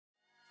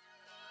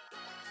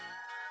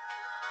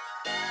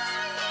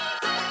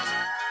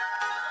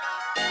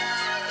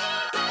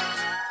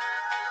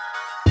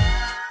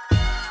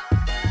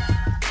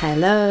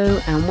Hello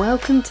and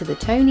welcome to the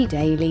Tony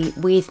Daily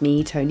with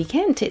me, Tony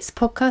Kent. It's a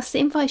podcast that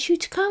invites you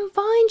to come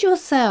find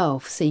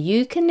yourself so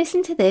you can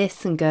listen to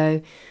this and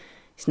go,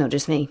 it's not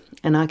just me.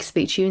 And I can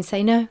speak to you and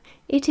say, no,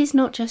 it is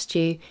not just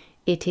you.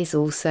 It is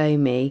also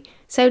me.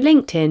 So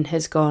LinkedIn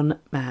has gone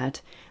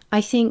mad.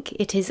 I think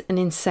it is an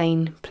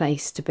insane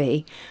place to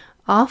be.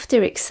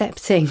 After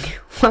accepting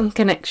one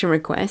connection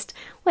request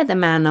where the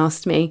man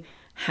asked me,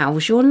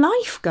 how's your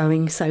life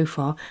going so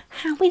far?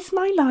 How is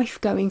my life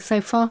going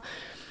so far?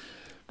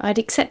 I'd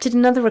accepted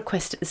another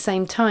request at the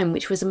same time,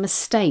 which was a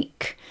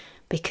mistake,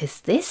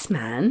 because this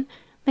man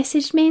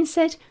messaged me and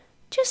said,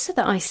 just so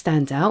that I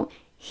stand out,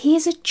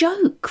 here's a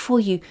joke for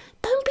you.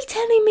 Don't be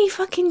telling me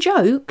fucking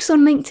jokes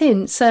on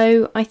LinkedIn.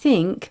 So I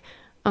think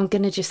I'm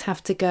going to just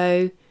have to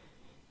go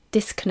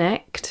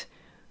disconnect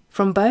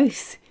from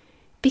both.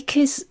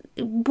 Because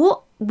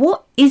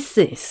what is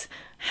this?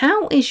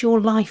 How is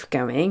your life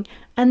going?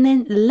 And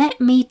then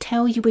let me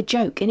tell you a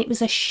joke. And it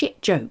was a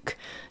shit joke.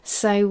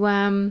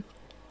 So,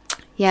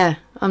 yeah,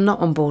 I'm not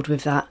on board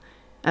with that.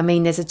 I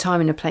mean, there's a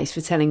time and a place for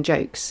telling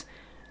jokes,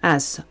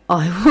 as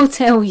I will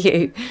tell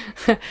you.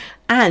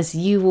 As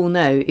you will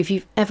know, if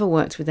you've ever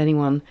worked with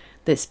anyone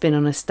that's been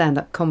on a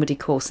stand-up comedy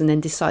course and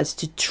then decides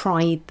to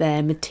try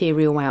their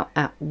material out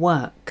at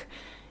work,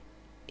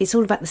 it's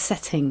all about the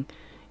setting,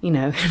 you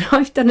know. And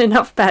I've done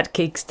enough bad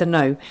gigs to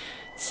know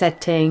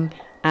setting,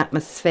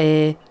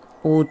 atmosphere,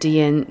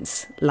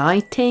 audience,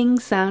 lighting,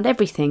 sound,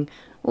 everything.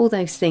 All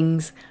those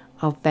things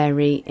are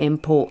very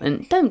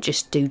important. Don't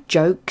just do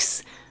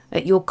jokes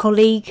at your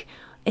colleague.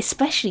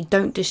 Especially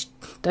don't just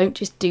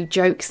do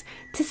jokes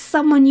to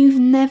someone you've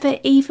never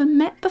even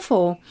met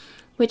before.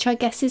 Which I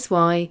guess is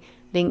why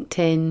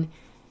LinkedIn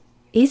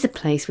is a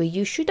place where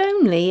you should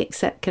only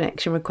accept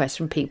connection requests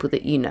from people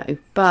that you know.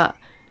 But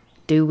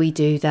do we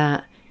do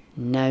that?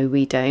 No,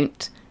 we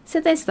don't.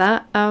 So there's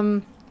that.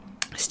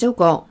 Still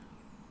got,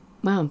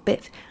 well, a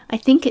bit. I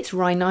think it's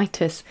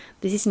rhinitis.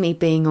 This is me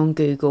being on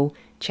Google,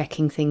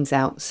 checking things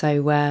out.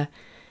 So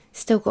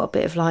still got a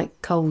bit of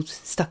like cold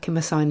stuck in my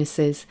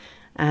sinuses.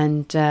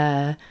 And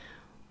I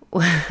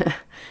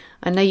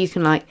know you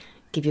can like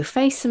give your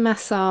face a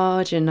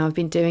massage. And I've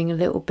been doing a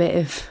little bit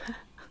of,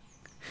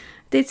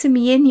 did some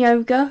yin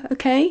yoga,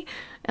 okay?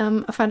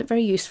 I found it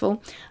very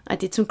useful. I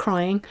did some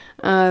crying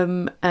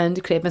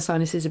and cleared my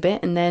sinuses a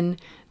bit. And then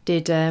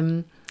did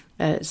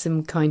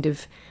some kind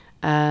of,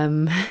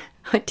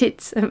 I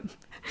did some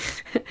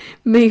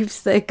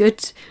moves that are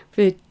good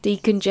for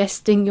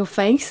decongesting your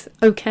face,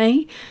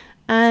 okay?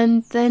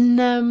 And then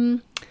a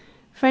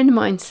friend of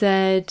mine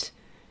said,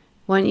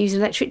 why don't you use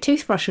an electric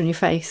toothbrush on your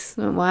face?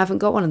 Well, I haven't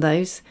got one of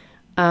those,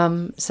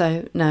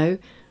 so no.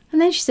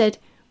 And then she said,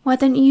 why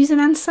don't you use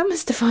an Ann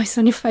Summers device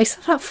on your face?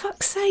 I'm like,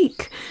 fuck's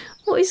sake,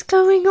 what is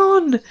going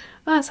on?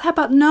 How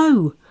about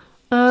no?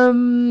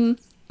 I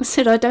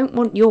said, I don't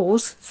want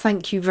yours,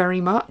 thank you very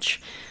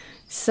much.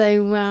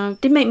 So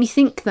did make me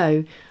think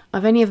though.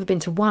 I've only ever been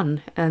to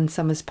one Ann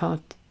Summers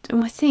party.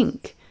 Oh, I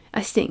think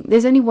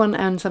there's only one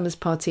Ann Summers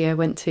party I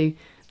went to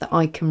that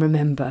I can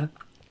remember.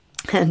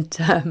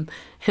 And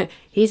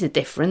here's a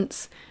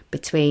difference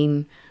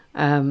between,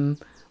 well,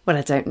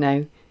 I don't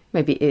know,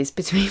 maybe it is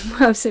between,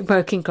 well, I was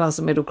working class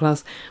and middle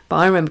class, but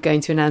I remember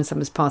going to an Ann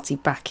Summers party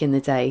back in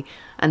the day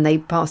and they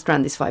passed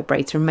around this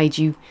vibrator and made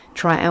you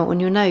try it out on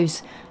your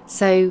nose.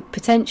 So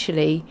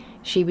potentially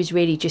she was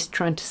really just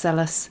trying to sell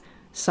us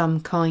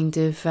some kind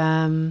of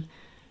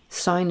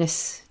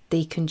sinus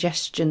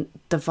decongestion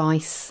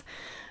device.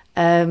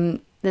 The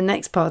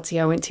next party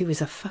I went to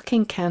was a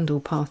fucking candle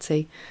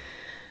party.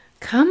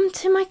 Come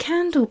to my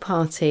candle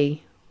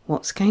party.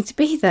 What's going to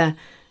be there?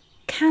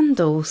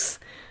 Candles.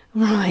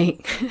 Right.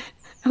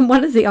 And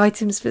one of the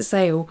items for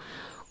sale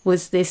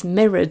was this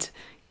mirrored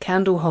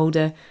candle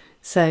holder.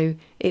 So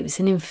it was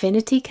an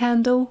infinity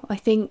candle, I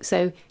think.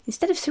 So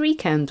instead of 3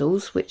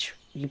 candles, which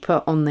you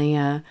put on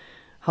the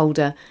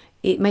holder,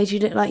 it made you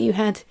look like you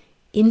had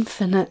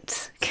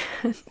infinite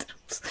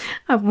candles.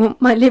 I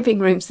want my living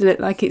room to look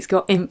like it's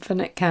got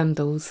infinite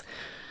candles,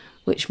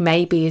 which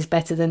maybe is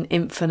better than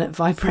infinite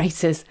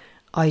vibrators.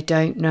 I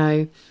don't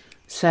know.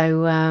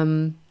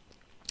 So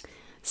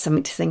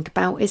something to think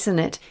about, isn't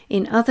it?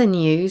 In other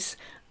news,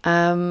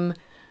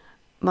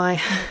 my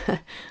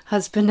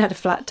husband had a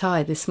flat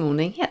tire this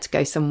morning. He had to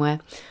go somewhere.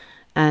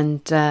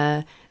 And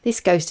this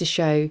goes to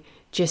show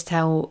just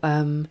how,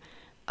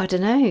 I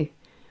don't know,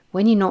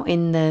 when you're not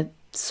in the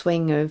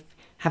swing of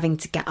having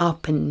to get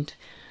up and,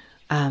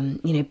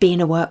 be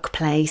in a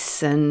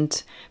workplace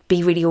and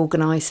be really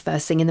organised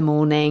first thing in the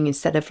morning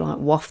instead of like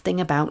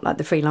wafting about like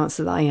the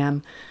freelancer that I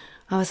am.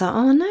 I was like,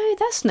 oh no,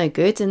 that's no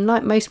good. And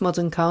like most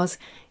modern cars,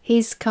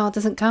 his car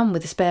doesn't come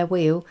with a spare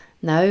wheel.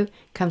 No, it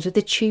comes with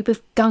a tube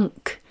of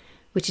gunk,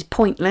 which is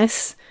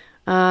pointless,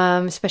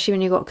 especially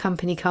when you've got a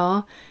company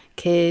car,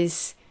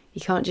 because you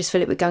can't just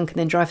fill it with gunk and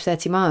then drive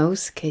 30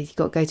 miles, because you've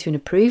got to go to an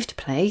approved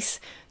place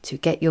to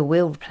get your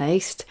wheel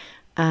replaced.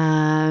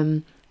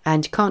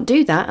 And you can't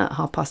do that at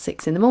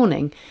 6:30 in the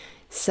morning.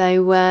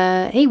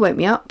 So he woke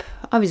me up.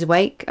 I was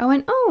awake. I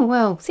went, oh,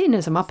 well, seeing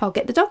as I'm up, I'll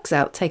get the dogs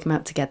out, take them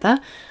out together.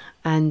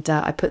 and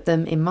I put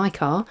them in my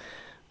car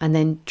and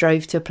then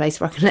drove to a place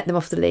where I can let them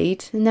off the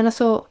lead. And then I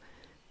thought,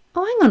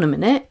 oh, hang on a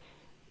minute.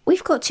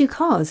 We've got 2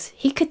 cars.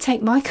 He could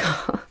take my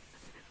car.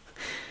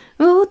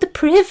 Oh, the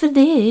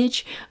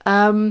privilege.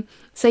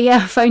 So yeah,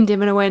 I phoned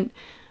him and I went,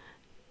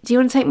 do you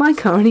want to take my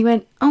car? And he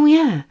went, oh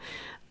yeah.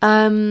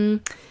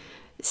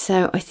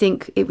 So I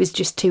think it was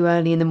just too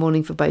early in the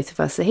morning for both of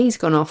us. So he's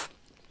gone off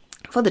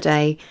for the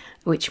day,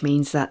 which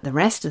means that the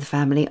rest of the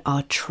family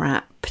are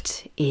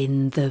trapped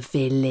in the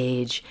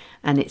village.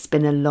 And it's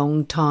been a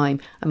long time.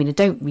 I mean, I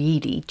don't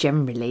really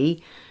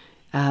generally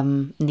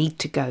need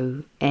to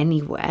go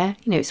anywhere.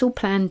 You know, it's all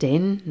planned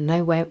in,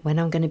 know when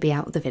I'm going to be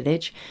out of the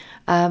village.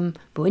 But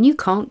when you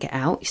can't get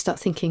out, you start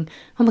thinking,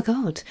 oh my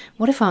God,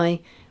 what if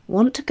I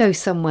want to go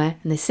somewhere?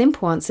 And the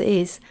simple answer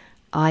is,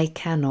 I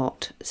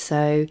cannot.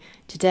 So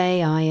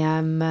today I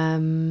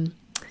am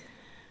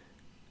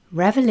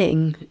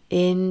reveling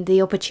in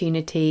the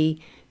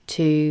opportunity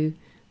to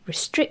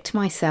restrict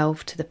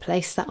myself to the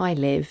place that I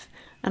live,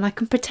 and I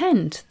can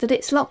pretend that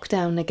it's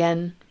lockdown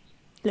again.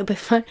 A little bit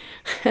fun.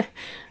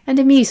 And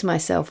amuse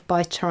myself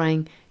by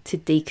trying to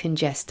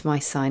decongest my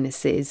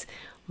sinuses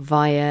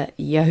via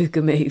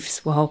yoga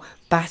moves while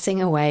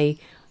batting away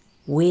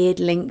weird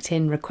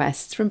LinkedIn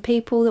requests from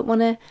people that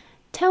want to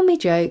tell me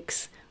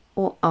jokes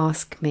or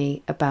ask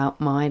me about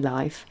my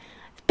life.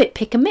 A bit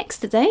pick and mix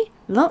today.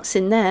 Lots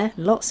in there.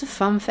 Lots of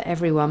fun for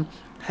everyone.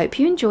 Hope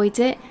you enjoyed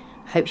it.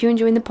 Hope you're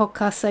enjoying the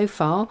podcast so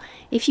far.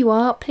 If you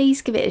are,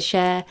 please give it a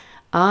share.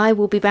 I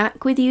will be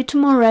back with you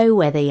tomorrow,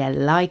 whether you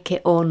like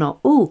it or not.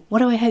 Oh, what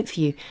do I hope for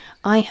you?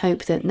 I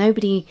hope that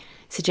nobody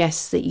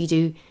suggests that you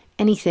do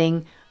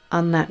anything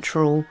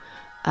unnatural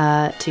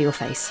to your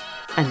face.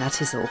 And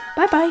that is all.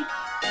 Bye bye.